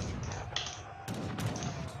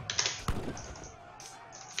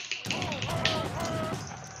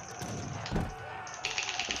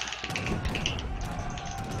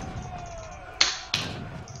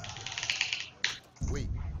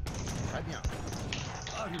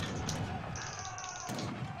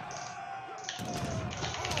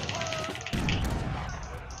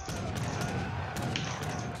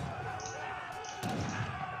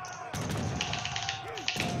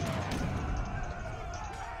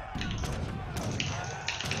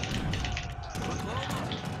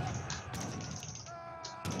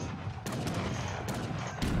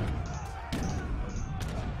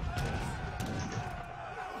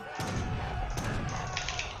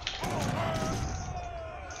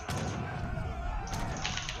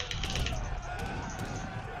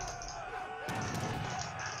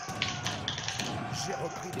 J'ai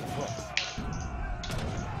repris des forces.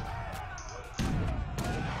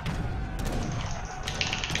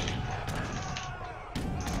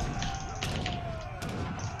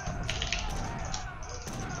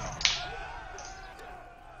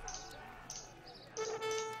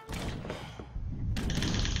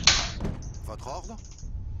 Votre ordre?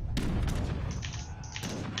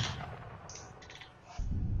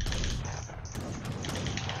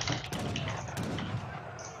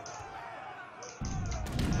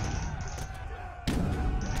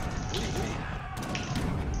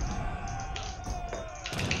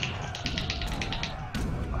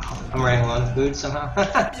 I'm running low on food somehow.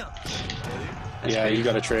 Yeah, you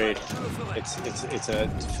got to trade. It's a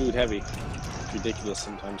food heavy. It's ridiculous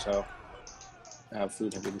sometimes how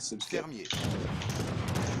food heavy this is. Fermier.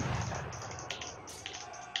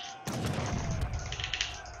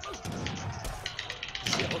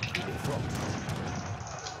 J'ai repris des forces.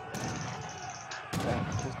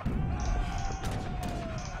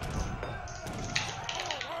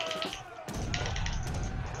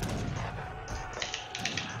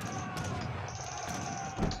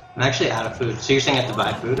 I'm actually out of food. So you're saying I have to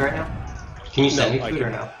buy food right now? Can you send me food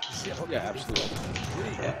or no? Yeah, absolutely.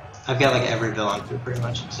 Yeah. I've got like every bill on food pretty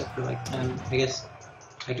much, except for like 10. I guess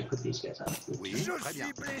I could put these guys on food. Oui, très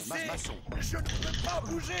bien. Maçon. Je ne peux pas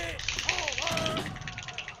bouger.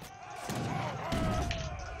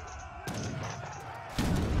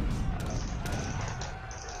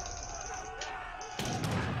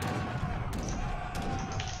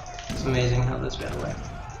 It's amazing how this got away.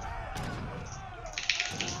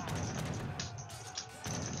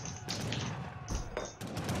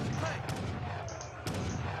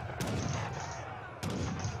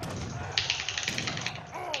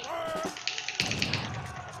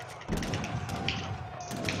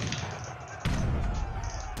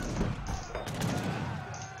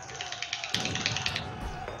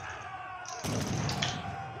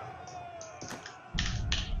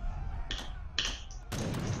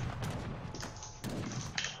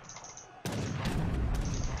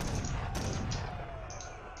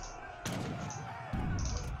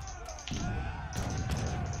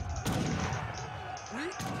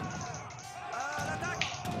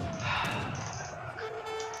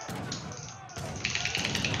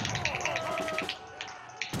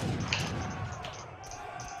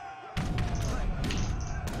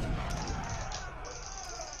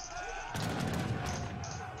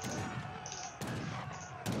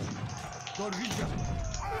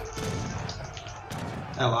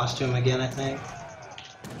 I lost to him again, I think.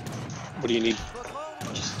 What do you need?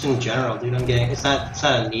 Just in general, dude, I'm getting, it's not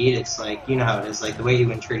a need, it's like, you know how it is, like, the way you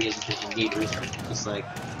win treaties is just you need research. It's like,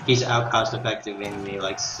 he's out cost effectiving me,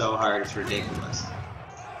 like, so hard, it's ridiculous.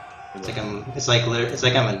 It's like I'm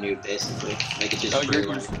a noob, basically. Like, it's just free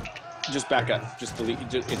life. Just back up. Just delete.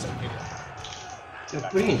 It's okay.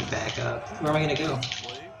 What do you mean back up? Where am I gonna go?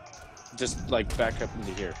 Just, like, back up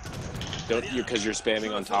into here. Don't you, because you're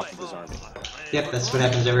spamming on top of his army. Yep, that's what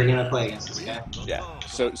happens every game I play against this guy. Yeah.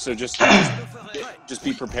 So just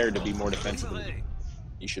be prepared to be more defensive.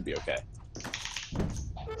 You should be okay.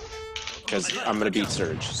 Because I'm gonna beat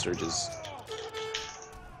Surge. Surge is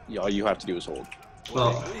all you have to do is hold.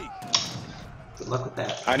 Well, good luck with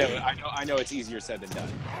that. I know. It's easier said than done.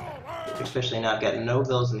 Especially now I've got no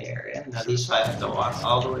bills in the area. Now these 5 have to walk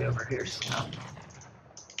all the way over here somehow.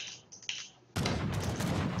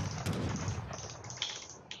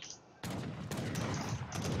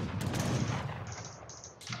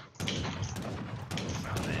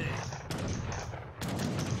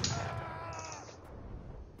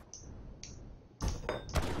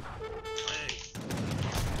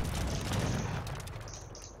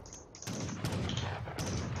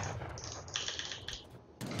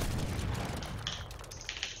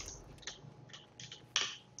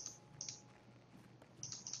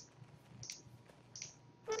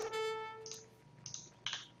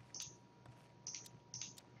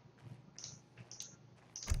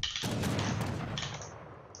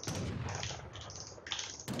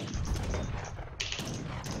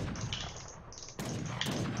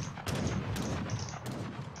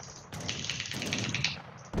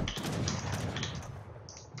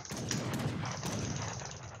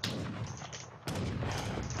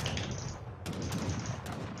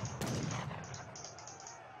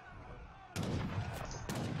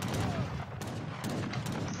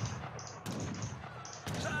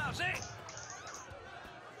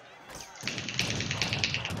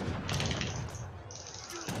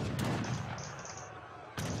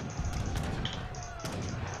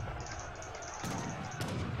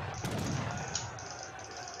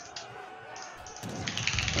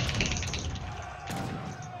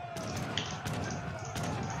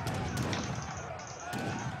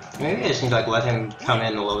 Maybe I just need to like let him come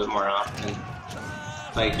in a little bit more often.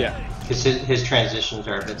 Like, Yeah. because his transitions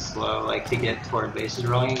are a bit slow, like to get toward bases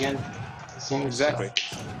rolling again. It seems Exactly.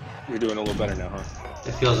 So. You're doing a little better now, huh?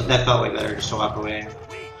 That felt way better just to walk away.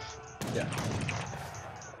 Yeah.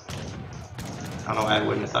 I don't know why I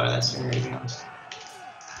wouldn't have thought of that sooner, to be honest.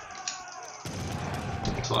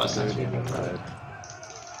 Makes a lot of sense.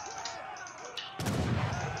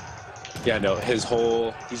 Yeah, no, he's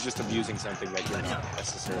just abusing something that you're not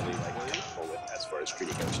necessarily like comfortable with as far as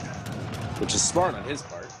treating goes, which is smart on his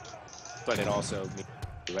part, but it also means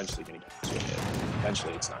eventually going to get to a hit.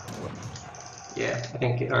 Eventually, it's not going to work. Yeah, I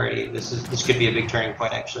think already this could be a big turning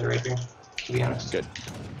point actually right here, to be honest. Good.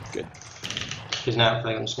 Because now if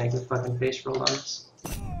I'm just gonna get fucking face rolled on this.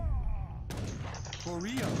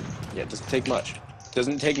 Yeah, it doesn't take much. It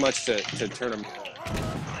doesn't take much to turn him.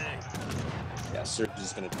 Yeah, Surge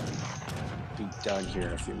is going to be done here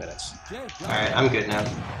in a few minutes. Alright, I'm good now.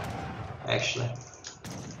 Actually.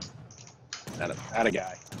 Not a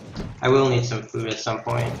guy. I will need some food at some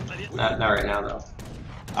point. Not right now though.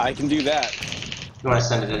 I can do that. You want to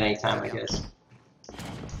send it at any time, I guess.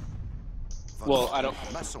 Well, I don't.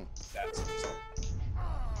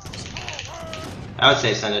 I would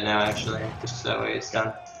say send it now, actually, just so that way it's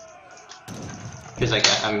done. Because like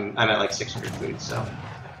I'm at like 600 food, so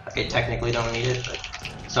I technically don't need it, but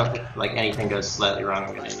something like anything goes slightly wrong,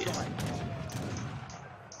 I'm gonna need it.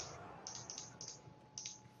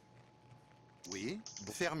 Oui,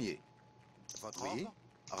 fermier. Votre ordre,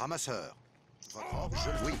 ramasseur. Votre ordre,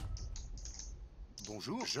 oui.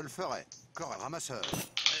 Bonjour, je le ferai. Corps ramasseur.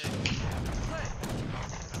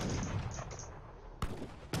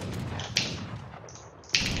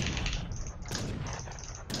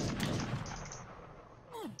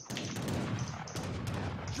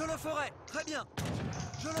 Je le ferai. Très bien.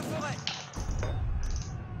 Je le ferai.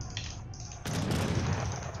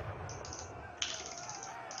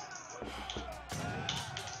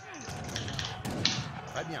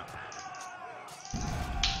 Très bien.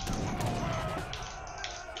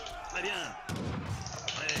 Très bien.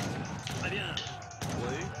 Très bien.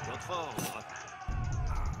 Oui, votre ordre.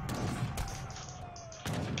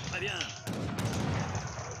 Très bien.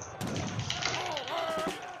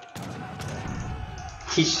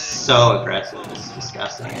 He's so aggressive, it's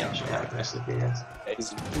disgusting actually how aggressive he is.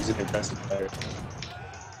 He's an aggressive player.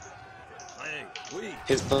 Oui.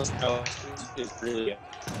 His playstyle is really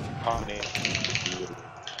dominating.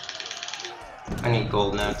 I need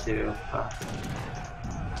gold now too. Fuck.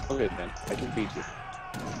 Oh, good, man. I can feed you.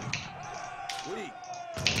 Oui.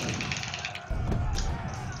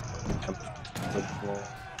 Correct. Oui. Votre ordre.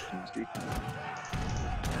 Oui.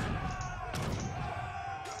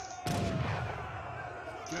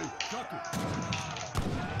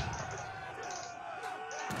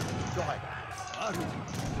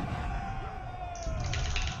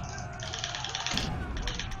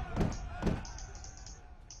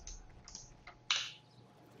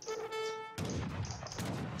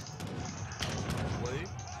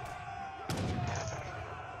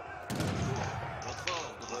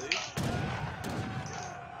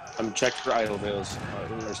 I'm checked for idle bills.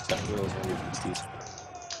 There's step bills on your PCs.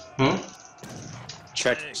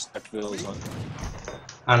 Check step bills on.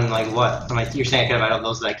 On like what? You're saying I could have idle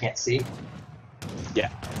those that I can't see? Yeah.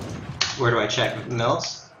 Where do I check?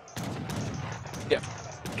 Mills? Yeah.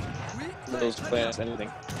 Bills, plans,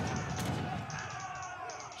 anything.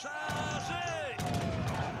 Chargez.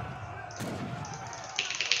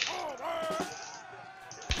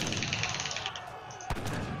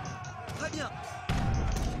 Très bien.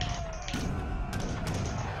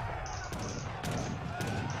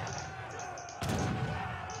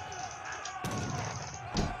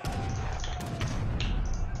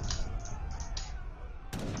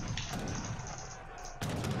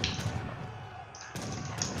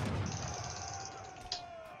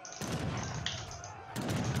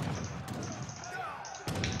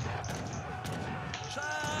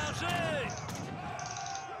 Chargez.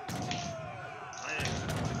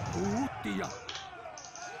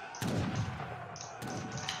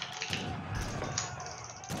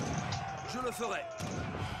 Je le ferai.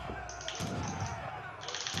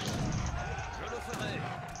 Je le ferai.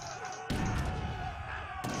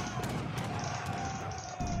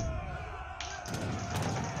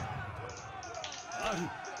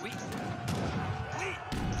 Oui. Oui.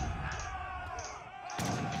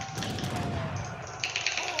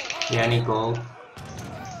 Yeah, I need gold.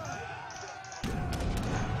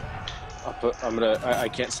 I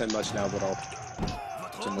can't send much now, but I'll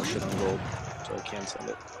send more shit on gold, so I can send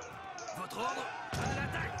it. Votre ordre. À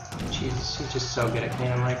l'attaque. Jesus, he's just so good at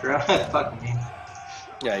cleaning micro. Fuck me.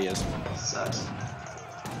 Yeah, he is. Sucks.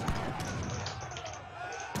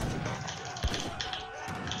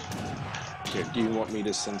 Here, do you want me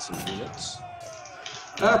to send some units?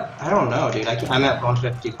 I don't know, dude. I'm at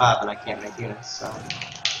 150 pop and I can't make units, so.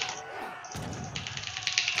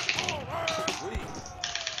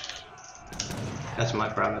 That's my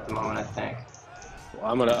problem at the moment, I think.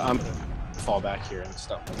 Well, I'm gonna fall back here and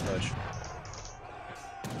stop my push.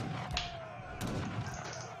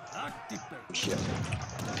 Shit.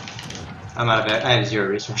 I'm out of. I have 0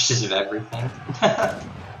 resources of everything.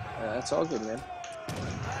 That's all good, man.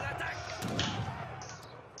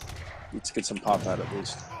 Let's get some pop out at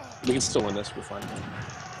least. We can still win this. We're fine.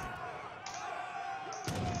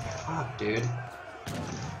 Fuck, dude.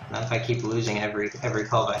 Not if I keep losing every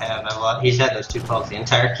call I have. He's had those 2 calls the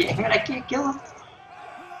entire game, and I can't kill him.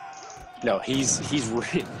 No, he's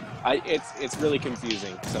really. It's really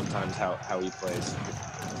confusing sometimes how he plays.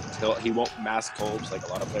 He won't mass colbs like a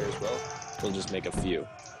lot of players will. He'll just make a few,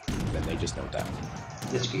 then they just don't die.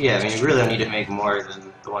 Yeah, I mean, you really don't need to make more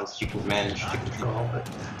than the ones you can manage to control. But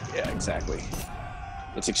yeah, exactly.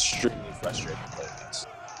 It's extremely frustrating to play against.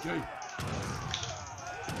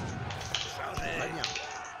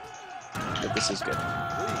 But this is good.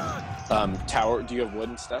 Tower, do you have wood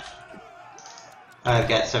and stuff? I've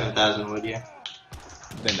got 7,000 wood, yeah.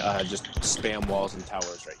 Then just spam walls and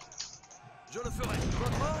towers right here.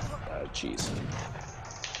 Jeez.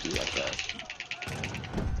 Do like that.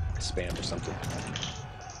 Spam or something.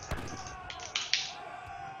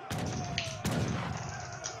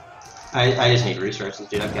 I just need resources,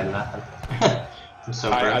 dude. I've got nothing. I'm so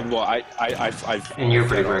broke. I've and you're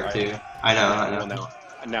pretty broke too. I know. Well,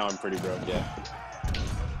 now I'm pretty broke, yeah.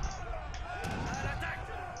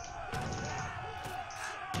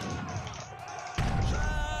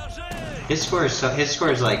 His score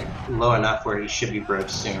is like low enough where he should be broke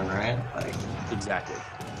soon, right? Like exactly.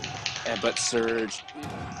 But Surge,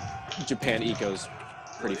 Japan Eco's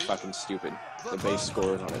pretty fucking stupid. The base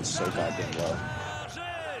score on it is so goddamn low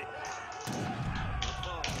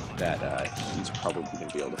that he's probably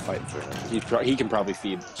gonna be able to fight for him. He can probably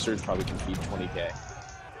feed. Surge probably can feed 20k.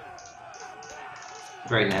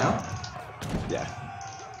 Right now? Yeah.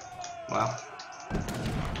 Wow.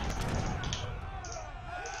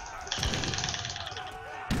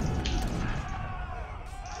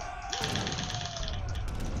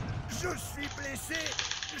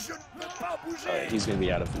 He's gonna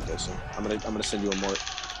be out of eco soon. I'm gonna send you a more.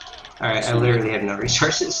 All right, I literally have no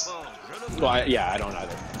resources. Well, I don't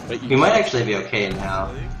either. But you might actually be okay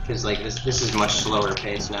now, because like this is much slower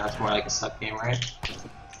pace now. It's more like a sub game, right?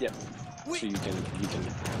 Yep. So you can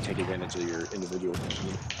take advantage of your individual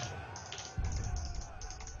team.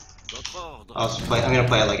 I'm gonna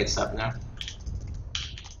play it like it's sub now.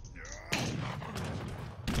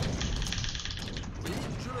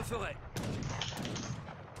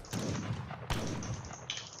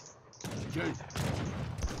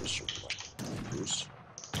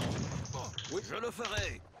 Oui, je le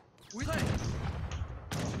ferai. Oui,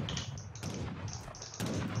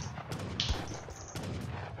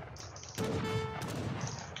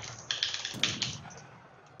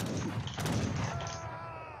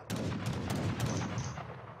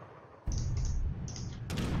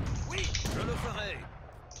 oui, je le ferai.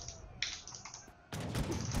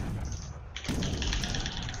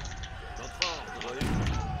 Votre ordre.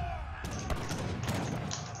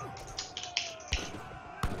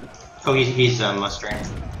 Oh, he's mustering.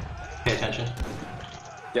 Pay attention.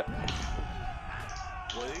 Yep.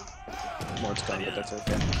 More it's done, but that's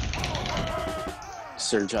okay.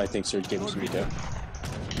 Surge, I think Surge gave us Miko.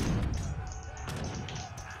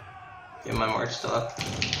 Yeah, my mark's still up.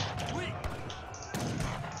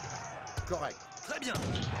 Correct. Très bien.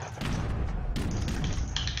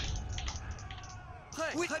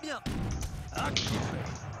 Prêt. Oui, très bien.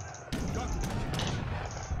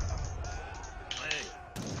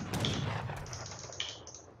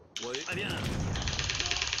 Oui, très bien.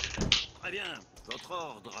 Très bien. Votre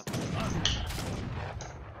ordre.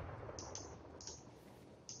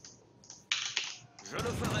 Je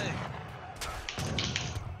le ferai.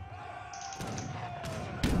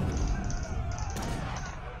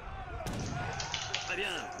 Très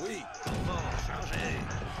bien. Oui. Encore chargé.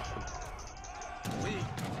 Oui.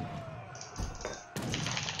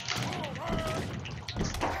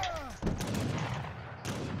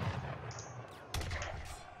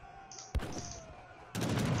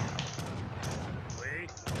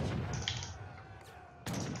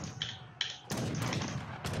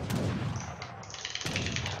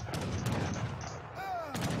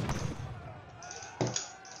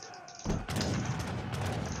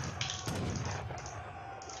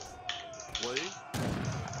 Oui.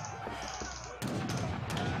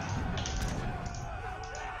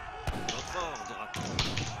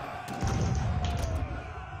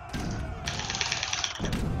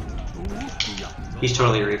 He's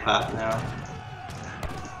totally repopped now.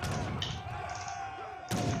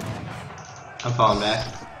 I'm falling back.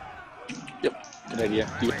 Yep, good idea.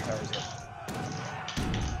 Do you have powers up?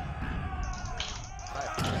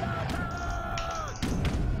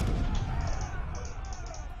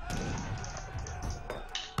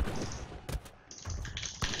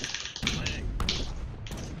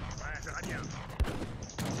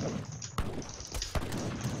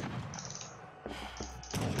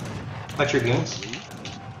 Watch your goons.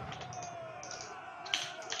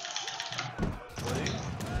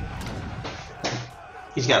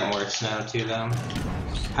 He's got more snow too, though.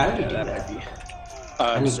 How did he do that?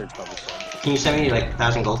 Search public phone. Can you send me like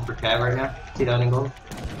 1,000 gold per tab right now? 2,000 gold?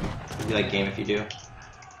 It'd be like game if you do.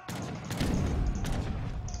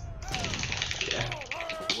 Yeah.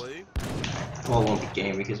 Well, it won't be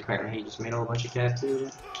game because apparently he just made a whole bunch of tab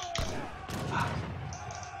too.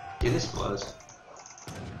 Dude, this blows.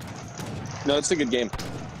 No, it's a good game.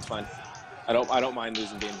 It's fine. I don't mind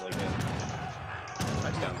losing games like that.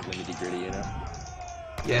 I'm down to the nitty gritty, you know.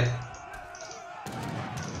 Yeah.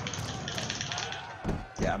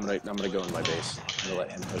 Yeah, I'm gonna go in my base. I'm gonna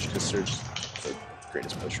let him push because Surge is the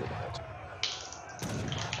greatest pusher of the world.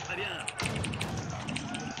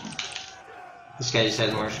 This guy just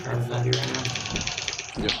has more scrims than I do right now.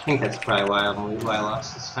 Yep. I think that's probably why I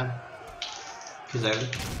lost this time. Because I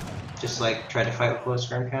just like tried to fight with low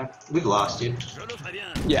scrim count. We've lost, dude.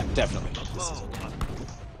 Yeah, definitely.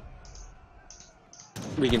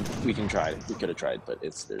 We can try. We could have tried, but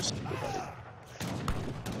there's everybody.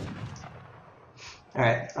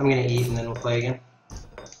 Alright, I'm gonna eat and then we'll play again.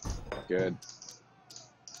 Good.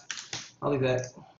 I'll be back.